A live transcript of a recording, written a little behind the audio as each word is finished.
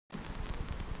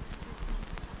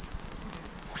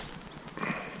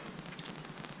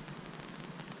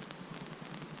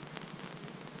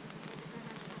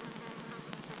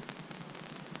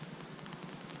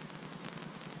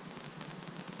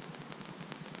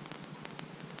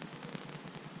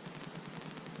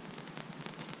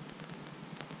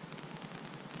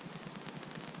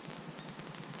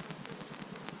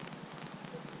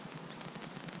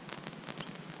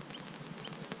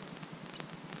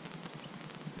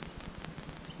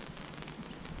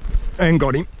And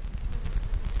got him.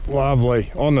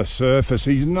 Lovely. On the surface.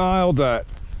 He's nailed that.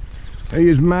 He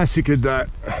has massacred that.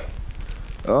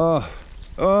 Oh.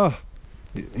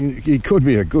 He could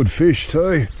be a good fish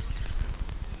too.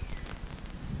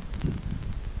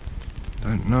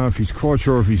 Don't know if he's quite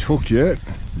sure if he's hooked yet.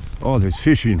 Oh, there's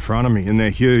fish in front of me and they're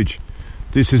huge.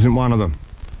 This isn't one of them.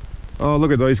 Oh,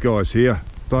 look at these guys here.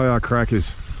 They are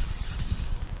crackers.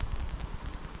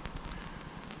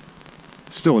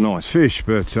 Still a nice fish,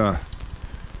 but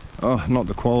not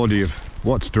the quality of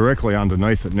what's directly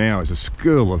underneath it now. Is a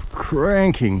school of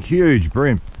cranking huge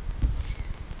bream.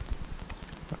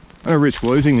 I'm going to risk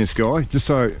losing this guy just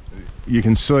so you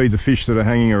can see the fish that are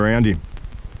hanging around him.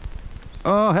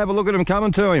 Oh, have a look at him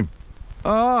coming to him.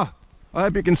 Oh, I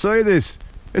hope you can see this.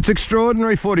 It's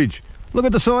extraordinary footage. Look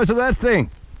at the size of that thing.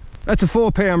 That's a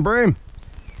 4-pound bream.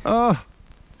 Oh,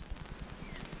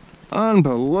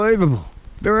 unbelievable.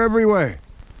 They're everywhere.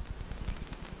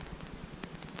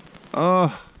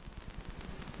 Oh,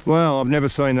 well, I've never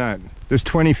seen that. There's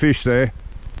 20 fish there.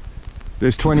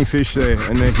 There's 20 fish there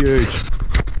and they're huge.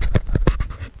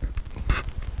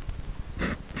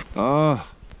 Oh.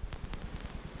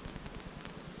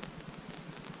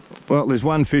 Well, there's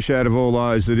one fish out of all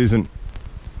those that isn't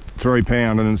 3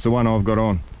 pound, and it's the one I've got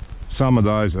on. Some of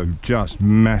those are just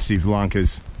massive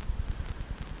lunkers.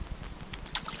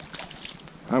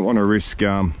 I don't want to risk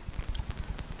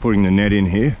putting the net in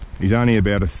here. He's only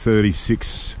about a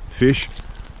 36 fish.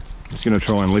 I'm just going to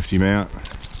try and lift him out.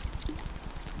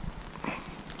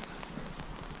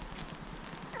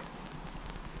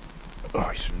 Oh,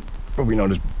 he's probably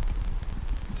not as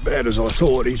bad as I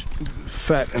thought. He's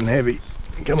fat and heavy.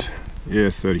 Come on. Yeah,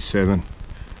 37,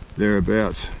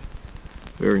 thereabouts.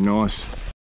 Very nice.